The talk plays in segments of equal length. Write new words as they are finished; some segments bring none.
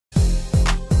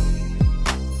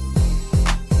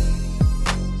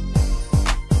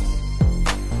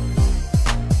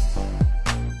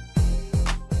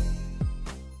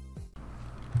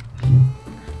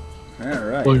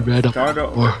Alright, Oh, red up. start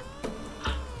over.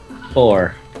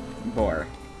 4. Bore.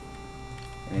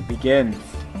 And it begins.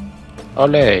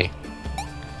 Ole.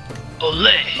 Ole!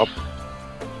 Oh.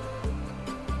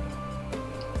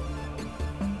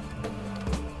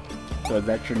 So is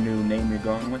that your new name you're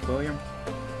going with, William?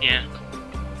 Yeah.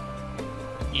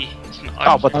 Yeah, it's an Oh,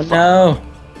 art. but Oh no!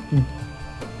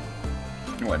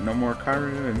 What, no more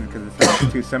Karu and because it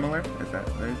sounds too similar? Is that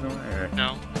the reason why? Or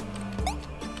No,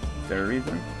 is there a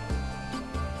reason?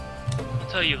 I'll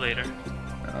tell you later.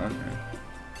 Oh, okay.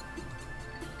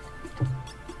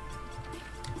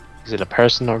 Is it a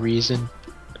personal reason?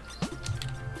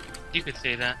 You could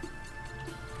say that.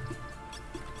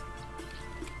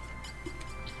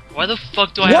 Why the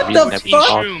fuck do I What have the 14 fuck?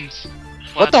 shrooms?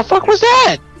 What the fuck was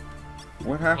that?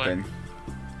 What happened?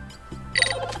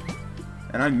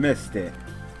 And I missed it.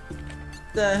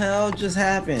 What the hell just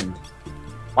happened?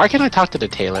 Why can't I talk to the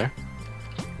tailor?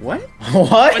 What? What?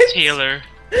 What Taylor?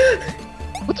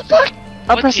 What the fuck? I'm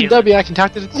What pressing tailor? W, I can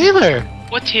talk to the tailor.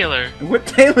 What Taylor? What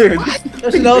Taylor?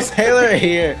 There's no sailor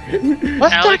here.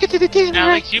 What's Alex- talking to the tailor?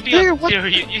 Alex, you be There, on what?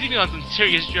 serious. You be on some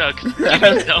serious drugs. You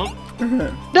just don't.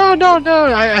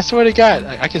 No, I swear to God,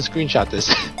 I can screenshot this.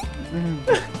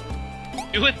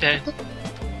 Do it then.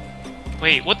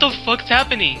 Wait, what the fuck's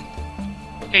happening?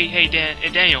 Hey,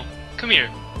 Daniel, come here.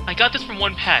 I got this from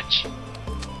one patch,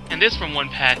 and this from one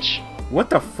patch. What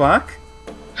the fuck?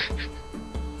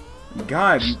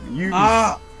 God, you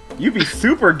you be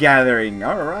super gathering.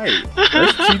 All right,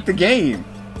 let's cheat the game.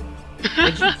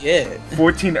 What'd you get?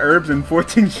 14 herbs and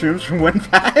 14 shrooms from one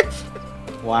patch.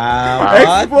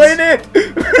 Wow. Explain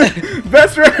it.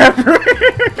 Best rapper.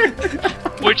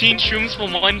 14 shrooms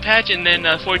from one patch, and then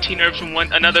 14 herbs from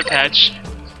another patch.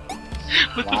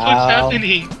 What the Wow. fuck's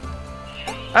happening?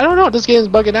 I don't know, this game's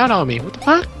bugging out on me. What the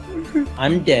fuck?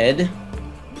 I'm dead.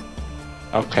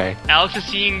 Okay. Alex is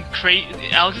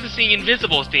seeing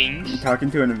invisible things.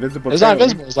 Talking to an invisible. It's not Taylor.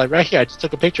 visible, it's like right here, I just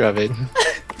took a picture of it.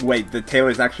 Wait, the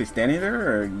Taylor's actually standing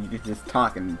there, or you just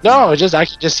talking? No, it's just I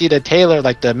can just see the tailor,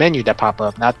 like the menu that pop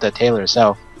up, not the tailor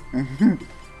itself.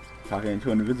 Talking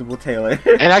to an invisible Taylor.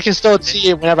 And I can still see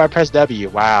it whenever I press W.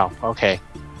 Wow, okay.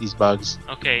 These bugs.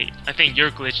 Okay, I think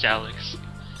you're glitched, Alex.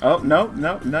 Oh no.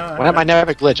 When am I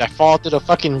never glitch? I fall through the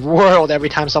fucking world every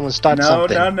time someone starts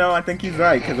something. No. I think he's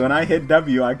right because when I hit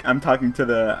W, I'm talking to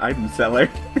the item seller.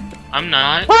 I'm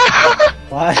not.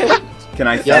 What? Can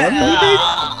I sell him? Maybe?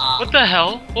 What the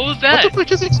hell? What was What that? the fuck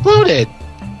just exploded?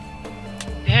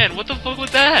 Dan, what the fuck was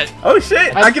that? Oh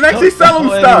shit! I can actually sell him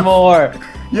Don't stuff. anymore.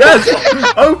 Yes.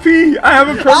 OP. I have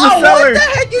a perma Oh, seller. what the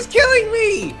heck is killing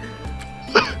me?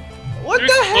 What You're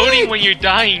the exploding heck? when you're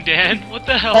dying, Dan. What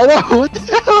the hell? Hello, what the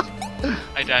hell?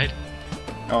 I died.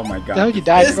 Oh my How god. you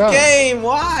died, This bro? game,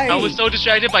 why? I was so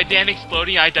distracted by Dan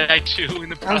exploding, I died too in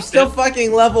the I'm process. still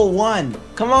fucking level 1.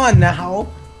 Come on now.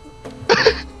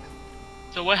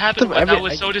 So what happened The- was I I mean,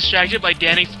 was so distracted by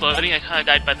Dan exploding, I kinda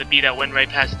died by the beat that went right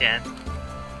past Dan.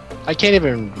 I can't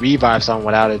even revive someone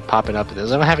without it popping up. It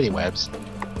doesn't have any webs.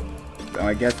 So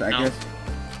I guess Alex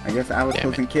Damn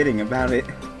wasn't kidding about it.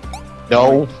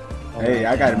 No. Hey,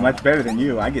 I got it much better than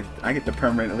you. I get to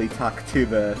permanently talk to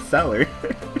the seller.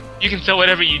 You can sell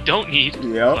whatever you don't need.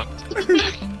 Yep.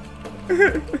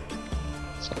 Some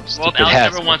Well, stupid Alex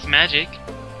hat. never wants magic.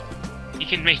 He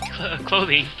can make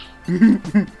clothing.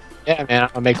 Yeah, man,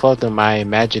 I'll make clothes with my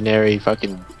imaginary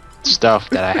fucking stuff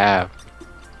that I have.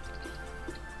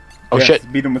 Oh Yes,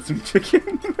 shit, beat him with some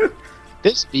chicken.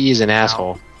 this bee is an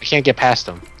asshole. I can't get past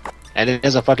him. And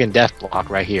there's a fucking death block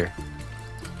right here.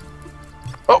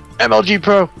 Oh, MLG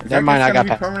Pro! Is that Never mind, I gonna got be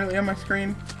past. permanently on my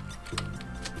screen?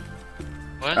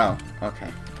 What? Oh, okay.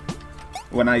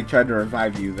 When I tried to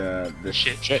revive you, the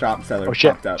Shit. shop seller Oh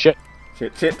shit, popped up. shit.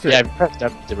 Shit. Yeah, I pressed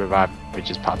up to revive, it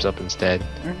just pops up instead.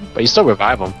 Mhm. But you still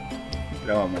revive them.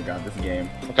 Oh my god, this game.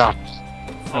 Oh god.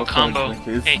 Oh, combo.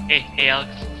 Hey, Alex.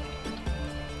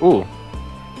 Ooh.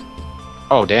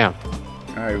 Oh damn.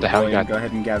 Alright, The hell you William, got- go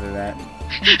ahead and gather that.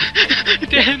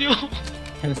 Daniel!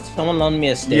 Can someone loan me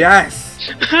a stick? Yes!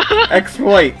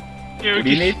 Exploit! Here, What do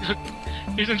you need?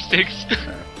 Here's some sticks.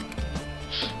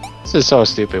 This is so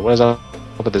stupid. What is up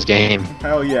with this game?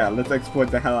 Hell yeah, let's exploit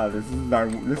the hell out of this.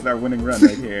 This is our winning run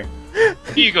right here. Here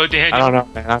you go, Daniel. I don't know,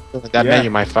 man. I feel like that Yeah. menu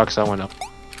might fuck someone up.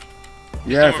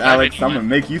 Yes, revive Alex, I'm anyone. gonna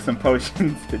make you some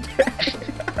potions today.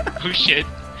 Oh shit.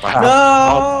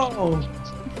 Wow. No!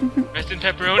 Rest in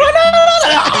pepperoni.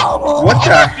 No! What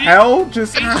the hell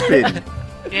just happened?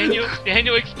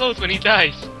 Daniel explodes when he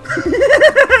dies.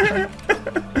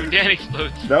 Dan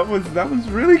explodes. That was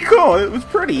really cool. It was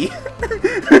pretty.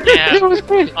 Yeah.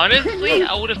 Honestly,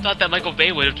 I would have thought that Michael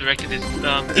Bay would have directed this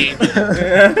game.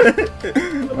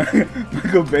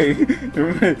 Michael Bay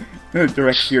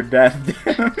directs your death.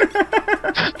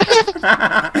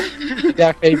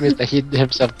 That famous that he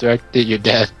himself directed your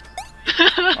death.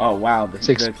 Oh wow,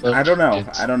 I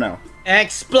don't know.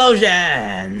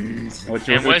 Explosions! Which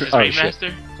And what is this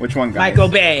remaster? Which one, guys? Michael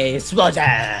Bay explosion!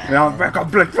 No, Michael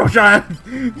Bay explosion!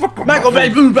 Michael Bay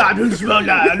explosion!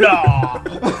 No!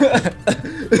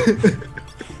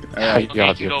 Alright,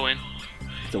 Okay, keep going.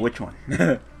 so which one?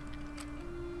 Alright,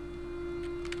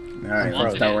 Once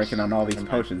let's it start is. working on all these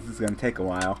potions. This is gonna take a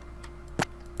while.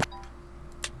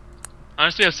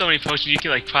 Honestly, I have so many potions, you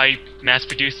could like probably mass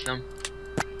produce them.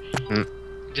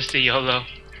 Just say YOLO.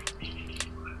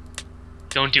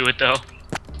 Don't do it though.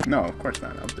 No, of course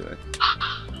not. I'll do it.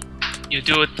 You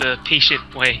do it the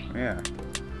patient way. Yeah.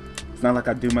 It's not like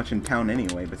I do much in town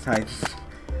anyway, besides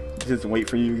just wait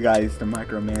for you guys to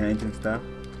micromanage and stuff.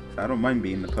 So I don't mind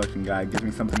being the potion guy. It gives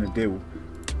me something to do.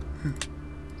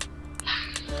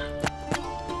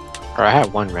 Or I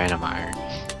have one random iron.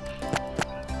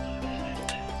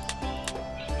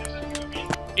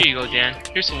 Here you go, Dan.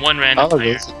 Here's some one random Oh, iron.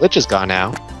 this glitch is gone now.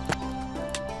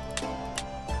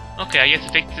 Okay, I guess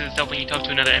it fixes itself when you talk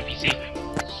to another NPC.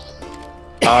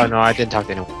 Oh no, I didn't talk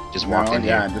to anyone. Just walked No, in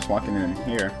yeah, here. I'm just walking in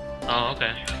here. Oh,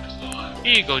 okay.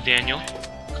 Here you go, Daniel.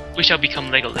 We shall become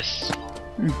Legolas.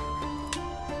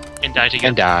 And die together.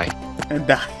 And die. And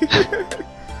die.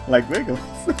 Like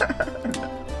Legolas.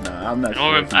 No, I'm not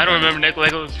sure. I don't remember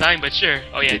Legolas dying, but sure.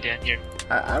 Oh yeah, Dan, here.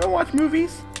 I don't watch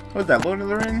movies. What was that, Lord of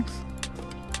the Rings?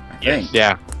 I Yes. think.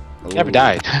 Yeah. Never Ooh.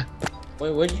 died.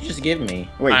 Wait, what did you just give me?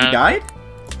 Wait, he died?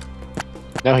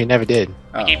 No, he never did.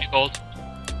 I Oh. gave you gold.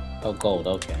 Oh, gold,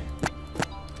 okay.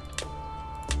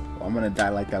 Well, I'm gonna die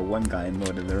like that one guy in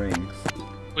Lord of the Rings.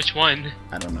 Which one?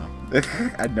 I don't know.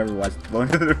 I've never watched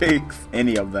Lord of the Rings.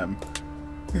 Any of them.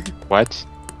 What?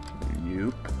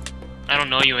 Nope. I don't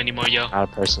know you anymore, yo. Not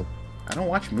a person. I don't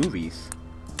watch movies.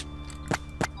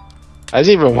 That's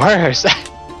even worse.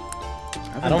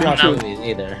 I don't been watch to- movies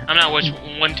either. I'm not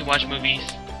one to watch movies.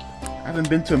 I haven't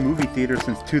been to a movie theater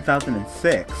since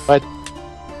 2006. But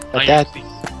Oh, that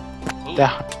Ooh.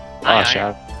 that Aye, oh shut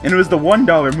up. And it was the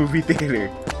 $1 movie theater.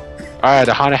 Alright,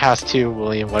 the haunted house too,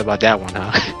 William. What about that one,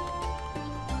 huh?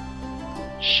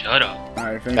 Shut up,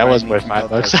 Alright, That was worth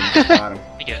 $5.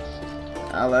 I guess.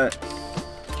 I'll let.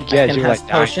 Yeah, Can you have like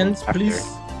dying potions, after. please?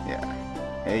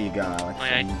 Yeah. There you go, Alex.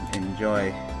 Alright.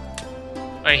 Enjoy.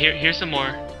 Alright, here's some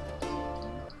more.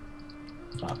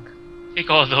 Fuck. Take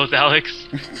all of those, Alex.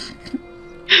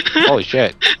 Holy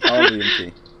shit. All the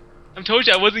empty. I told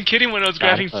you I wasn't kidding when I was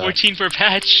grabbing Got it. 14 for a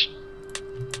patch.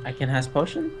 I can has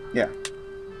potion? Yeah.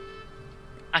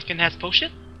 I can have potion?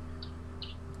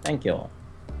 Thank you.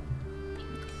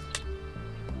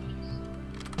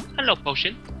 Hello,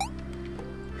 potion.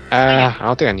 I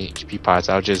don't think I need HP pods.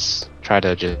 I'll just try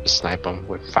to just snipe them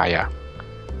with fire.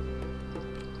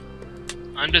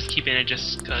 I'm just keeping it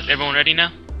just cause. Everyone ready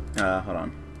now? Hold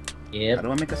on. How Yep.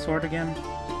 do I make a sword again?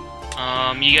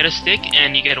 You get a stick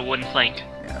and you get a wooden plank.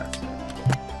 Yeah, that's it.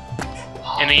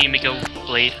 And then you make a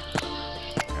blade.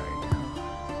 There we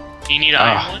go. Do you need an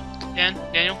iron one,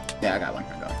 Daniel? Yeah, I got one.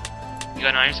 You got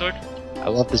an iron sword? I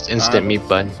love this instant meat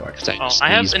button. Sword. 'cause Oh, I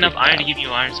have sneeze enough pretty iron to loud. give you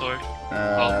an iron sword.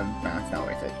 No, it's not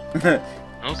worth it.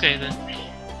 Okay then.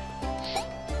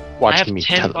 Watch I have me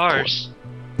 10 teleport. bars.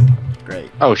 Great.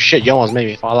 Oh shit, you almost made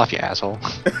me fall off, you asshole.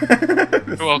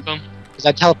 You're welcome. Because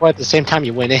I teleported at the same time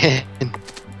you went in.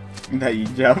 That you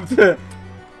jumped.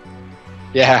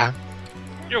 Yeah.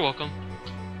 You're welcome.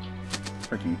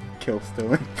 Freaking kill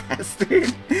stealing bastard.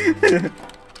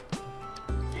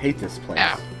 Hate this place.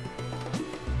 Ow.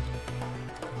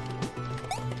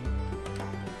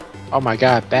 Oh my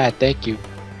god, bad, thank you.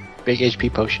 Big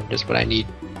HP potion, just what I need.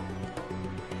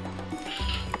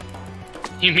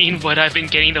 You mean what I've been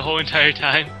getting the whole entire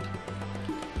time?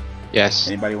 Yes.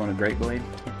 Anybody want a great blade?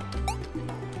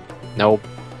 Nope.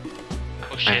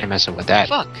 Oh I shit. ain't messing with that.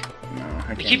 Fuck. No,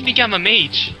 I I can't. keep thinking I'm a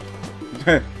mage.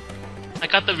 I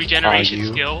got the regeneration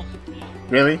you? skill.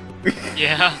 Really?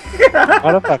 Yeah.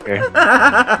 Motherfucker.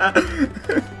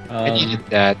 I needed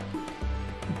that.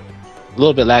 A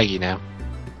little bit laggy now.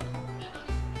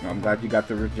 I'm glad you got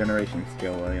the regeneration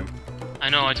skill, William. I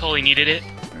know, I totally needed it.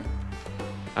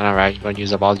 Alright, you're gonna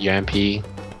use up all your MP.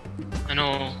 I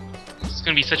know. It's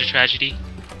gonna be such a tragedy.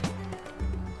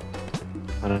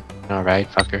 Alright,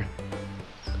 fucker.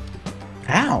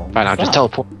 How? Fine, I'll just Fuck.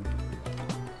 teleport.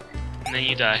 And then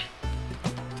you die.